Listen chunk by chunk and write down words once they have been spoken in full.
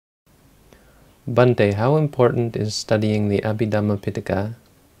Bhante, how important is studying the Abhidhamma Pitaka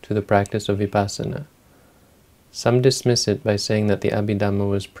to the practice of Vipassana? Some dismiss it by saying that the Abhidhamma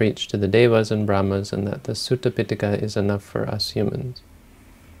was preached to the Devas and Brahmas and that the Sutta Pitaka is enough for us humans.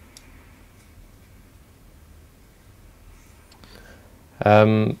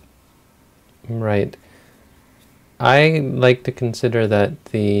 Right. I like to consider that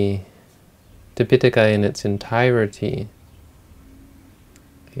the Pitaka in its entirety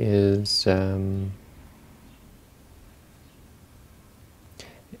is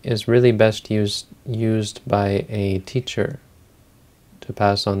really best used by a teacher to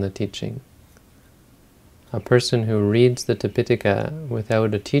pass on the teaching. A person who reads the Pitaka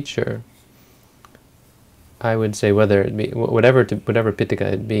without a teacher, I would say, whether it be whatever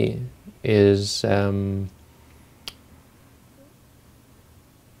Pitaka it be, is in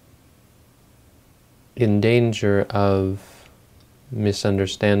danger of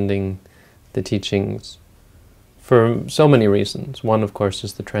misunderstanding the teachings for so many reasons. One, of course,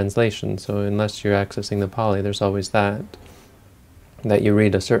 is the translation. So unless you're accessing the Pali, there's always that you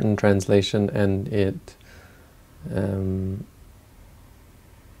read a certain translation and it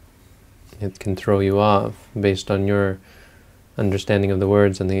can throw you off based on your understanding of the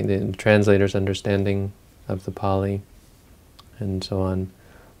words and the translator's understanding of the Pali, and so on.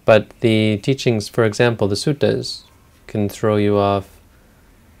 But the teachings, for example, the suttas, can throw you off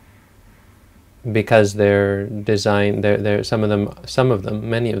because they're designed. Some of them,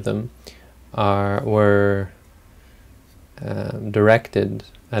 many of them, were directed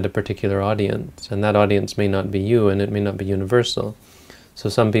at a particular audience, and that audience may not be you, and it may not be universal. So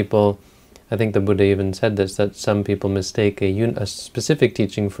some people, I think the Buddha even said this, that some people mistake a specific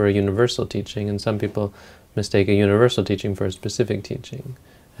teaching for a universal teaching, and some people mistake a universal teaching for a specific teaching.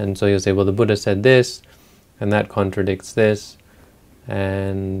 And so you'll say, well, the Buddha said this, and that contradicts this,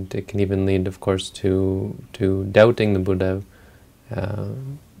 and it can even lead, of course, to doubting the Buddha,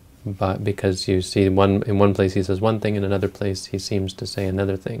 but because you see in one place he says one thing, in another place he seems to say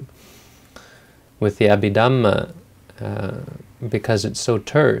another thing. With the Abhidhamma, because it's so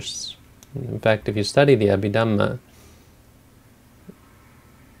terse, in fact, if you study the Abhidhamma,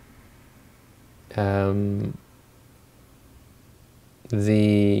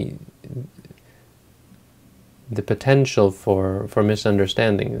 the potential for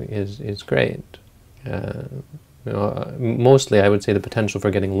misunderstanding is great. Mostly, I would say the potential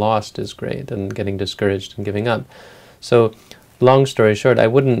for getting lost is great, and getting discouraged and giving up. So, long story short, I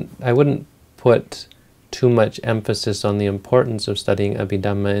wouldn't put too much emphasis on the importance of studying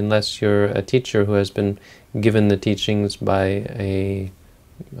Abhidhamma unless you're a teacher who has been given the teachings by a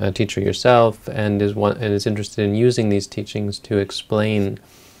teacher yourself and is interested in using these teachings to explain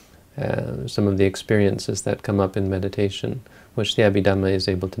some of the experiences that come up in meditation, which the Abhidhamma is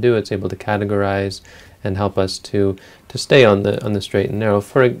able to do. It's able to categorize and help us to stay on the straight and narrow.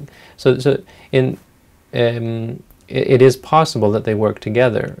 It is possible that they work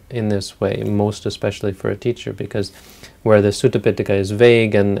together in this way, most especially for a teacher, because where the Sutta Pitaka is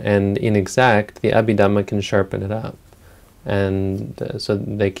vague and inexact, the Abhidhamma can sharpen it up, and so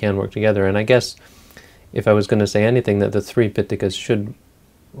they can work together. And I guess if I was going to say anything, that the three Pitakas should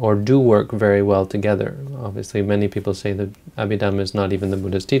or do work very well together. Obviously, many people say that Abhidhamma is not even the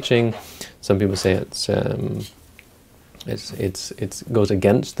Buddha's teaching. Some people say it goes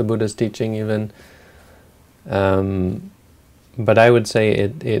against the Buddha's teaching even. But I would say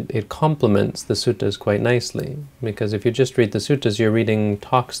it complements the suttas quite nicely, because if you just read the suttas, you're reading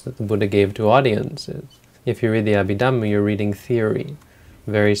talks that the Buddha gave to audiences. If you read the Abhidhamma, you're reading theory,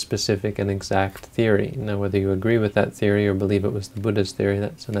 very specific and exact theory. Now, whether you agree with that theory or believe it was the Buddha's theory,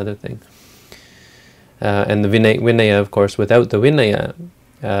 that's another thing. And the Vinaya, of course, without the Vinaya,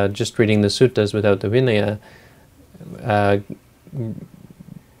 just reading the suttas without the Vinaya,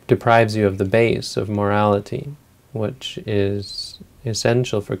 deprives you of the base of morality, which is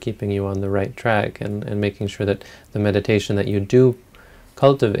essential for keeping you on the right track and making sure that the meditation that you do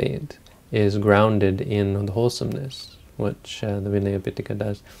cultivate is grounded in the wholesomeness, which the Vinaya Pitaka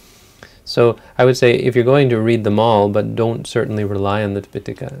does. So I would say if you're going to read them all, but don't certainly rely on the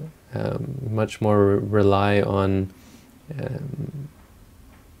Pitaka, much more rely on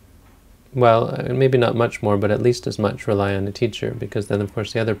well, maybe not much more, but at least as much rely on a teacher, because then, of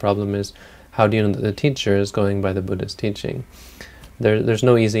course, the other problem is, how do you know that the teacher is going by the Buddha's teaching? There's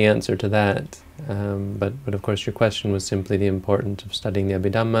no easy answer to that, but of course your question was simply the importance of studying the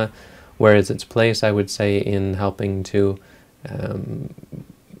Abhidhamma. Where is its place, I would say, in helping to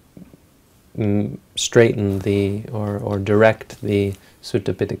straighten or direct the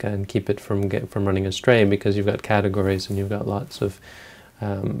Sutta Pitaka and keep it from running astray, because you've got categories and you've got lots of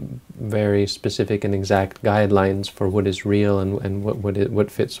very specific and exact guidelines for what is real and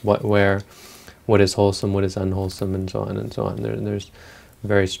what fits where, what is wholesome, what is unwholesome, and so on and so on. There's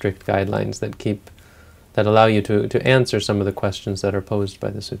very strict guidelines that allow you to answer some of the questions that are posed by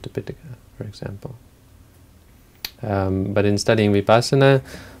the Sutta Pitaka, for example. But in studying Vipassana,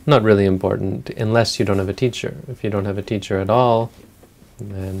 not really important unless you don't have a teacher. If you don't have a teacher at all,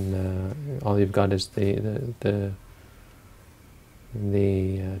 then all you've got is the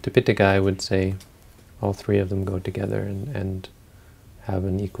Pitaka. I would say all three of them go together and have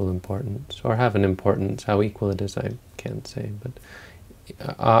an equal importance, or have an importance. How equal it is, I can't say, but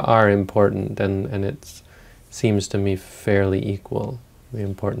are important, and it seems to me fairly equal, the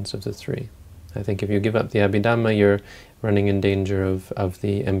importance of the three. I think if you give up the Abhidhamma, you're running in danger of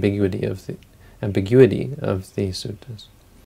the ambiguity of the suttas.